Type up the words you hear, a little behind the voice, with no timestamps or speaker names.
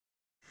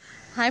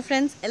Hi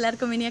friends,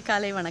 எல்லாருக்கும் இனிய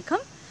காலை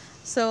வணக்கம்.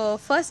 So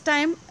first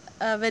time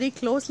very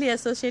closely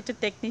associated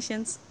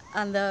technicians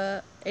அந்த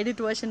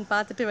எடிட் வெர்ஷன்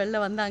பார்த்துட்டு வெளில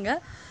வந்தாங்க.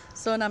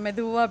 ஸோ நான்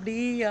மெதுவாக அப்படி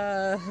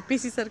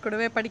பிசி சார்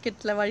கூடவே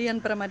படிக்கட்டில் வழி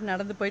அனுப்புகிற மாதிரி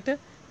நடந்து போயிட்டு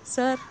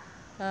sir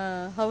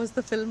how is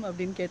the film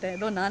அப்படின்னு கேட்டேன்.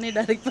 ஏதோ நானே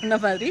டைரக்ட்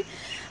பண்ண மாதிரி.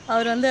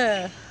 அவர் வந்து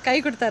கை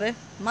கொடுத்தாரு.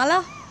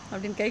 மாலா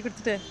அப்படின்னு கை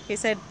கொடுத்துட்டு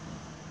he said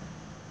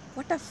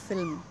what a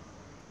film.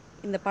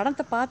 இந்த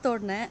படத்தை பார்த்த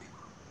உடனே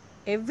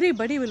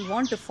everybody will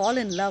want to fall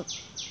in love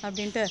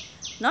அப்படின்ட்டு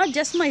not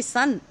just my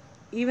son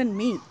even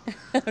me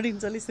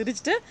அப்படின்னு சொல்லி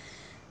சிரிச்சுட்டு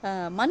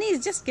money is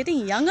just getting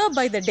younger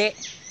by the day.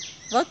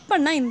 Work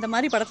பண்ணால் இந்த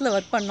மாதிரி படத்தில்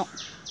ஒர்க் பண்ணோம்.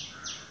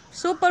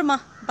 சூப்பர்மா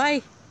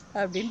பாய்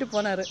அப்படின்ட்டு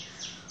போனார்.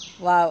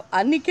 வா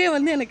அன்றைக்கே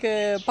வந்து எனக்கு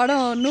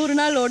படம் 100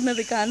 நாள்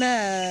ஓடினதுக்கான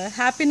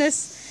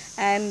ஹாப்பினஸ்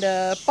அண்ட்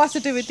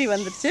பாசிட்டிவிட்டி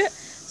வந்துடுச்சு.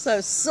 So I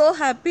was so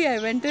happy. I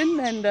went in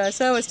and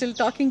sir was still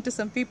talking to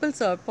some people.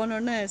 So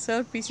போனோடனே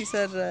சார் பிசி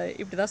சார்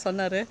இப்படி தான்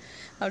சொன்னார்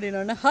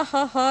அப்படின்னோடனே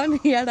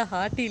he had a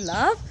hearty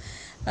laugh.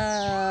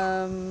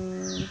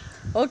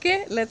 Okay,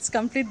 let's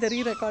complete the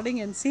re-recording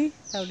and see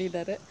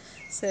அப்படின்னாரு.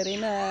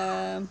 சரின்னு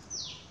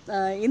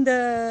இந்த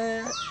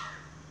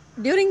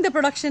during the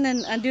production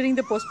and during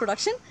the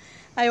post-production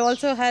I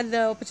also had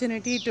the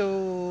opportunity to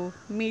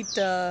meet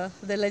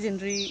the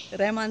legendary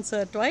Rahman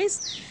sir twice.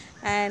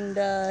 And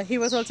he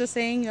was also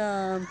saying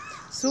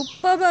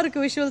சூப்பராக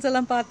இருக்குது, visuals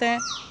எல்லாம் பார்த்தேன்,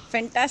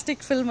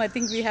 fantastic film, I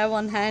think we have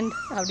on hand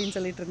அப்படின்னு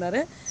சொல்லிட்டு இருந்தார்.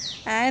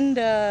 And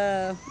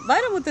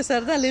Vairamuthu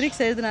sir தான்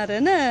lyrics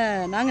எழுதினாருன்னு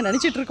நாங்கள்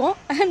நினச்சிட்ருக்கோம்.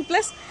 And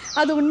plus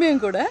அது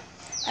உண்மையும் கூட.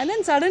 அண்ட்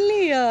தென்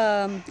சடன்லி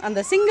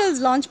அந்த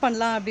சிங்கிள்ஸ் லான்ச்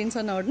பண்ணலாம் அப்படின்னு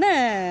சொன்ன உடனே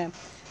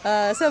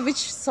sir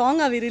which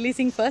song or we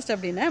releasing first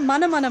அப்படின்னு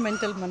மன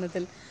மென்டல்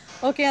மனதில்.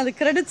 ஓகே, அந்த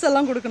கிரெடிட்ஸ்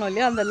எல்லாம் கொடுக்கணும்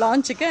இல்லையா அந்த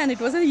லான்ச்சுக்கு. And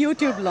it was a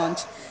YouTube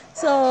launch.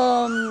 So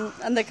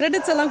அந்த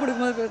கிரெடிட்ஸ் எல்லாம்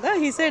கொடுக்கும்போது தான்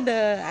he said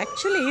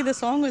actually this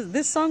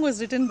song was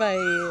written by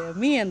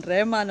me and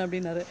Rahman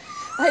அப்படின்னாரு.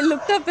 I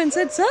looked up and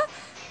said sir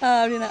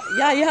அப்படின்னா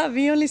yeah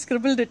we only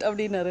scribbled it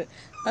அப்படின்னாரு.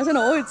 நான்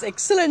சொன்னேன் ஓ இட்ஸ்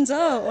எக்ஸலன்ஸா,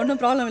 ஒன்றும்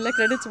ப்ராப்ளம் இல்லை,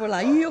 கிரெடிட்ஸ்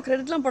போடலாம். ஐயோ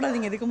கிரெடிட்லாம்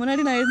போடாதீங்க, இதுக்கு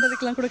முன்னாடி நான்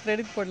எழுந்ததுக்கெலாம் கூட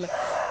கிரெடிட் போடல.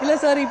 இல்லை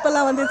சார்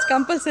இப்போல்லாம் வந்து it's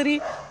compulsory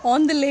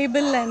on the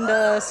label and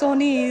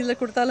Sony இதில்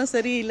கொடுத்தாலும்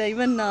சரி, இல்லை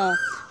even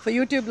for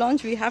YouTube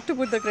launch we have to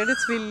put the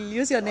credits, will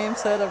use your name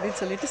sir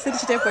அப்படின்னு சொல்லிட்டு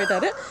சிரிச்சிட்டே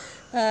போயிட்டாரு.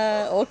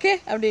 ஓகே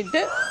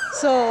அப்படின்ட்டு.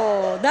 So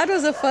that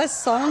was the first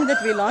song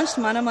that we launch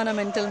மன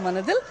மென்டல்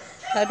மனதில்.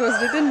 That was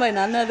written by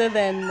none other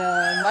than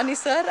money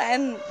sir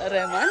and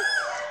Rahman.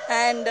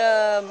 And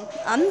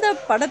அந்த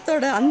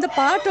படத்தோட அந்த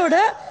பாட்டோட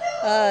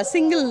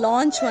சிங்கிள்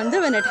லான்ச் வந்து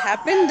when it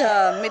happened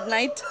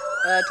midnight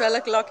 12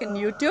 o'clock in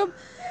YouTube,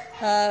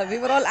 we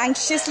were all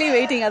anxiously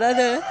waiting.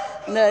 அதாவது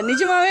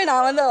நிஜமாகவே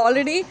நான் வந்து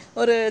ஆல்ரெடி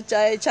ஒரு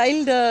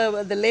சைல்டு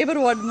இந்த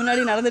லேபர் வார்டு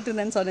முன்னாடி நடந்துட்டு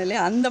இருந்தேன்னு சொன்னேன்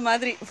இல்லையா, அந்த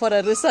மாதிரி for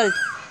a result.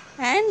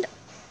 And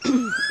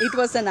it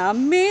was an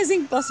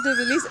amazing positive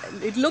release.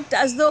 It looked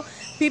as though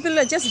people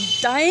were just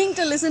dying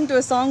to listen to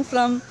a song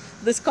from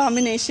this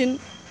combination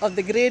of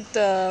the great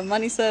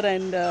Mani sir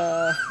and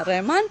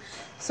Rahman.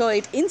 So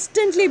it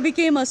instantly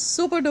became a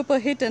super duper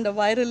hit and a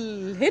viral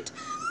hit.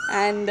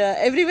 And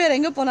everywhere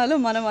enga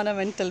ponalum mana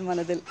mental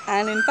manadil.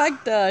 And in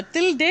fact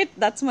till date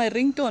that's my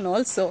ringtone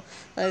also.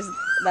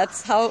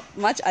 That's how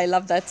much I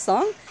love that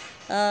song.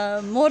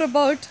 More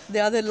about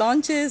the other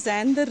launches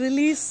and the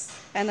release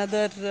and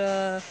other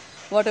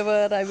whatever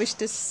I wish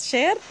to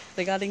share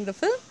regarding the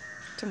film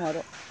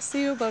tomorrow.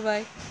 See you, bye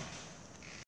bye.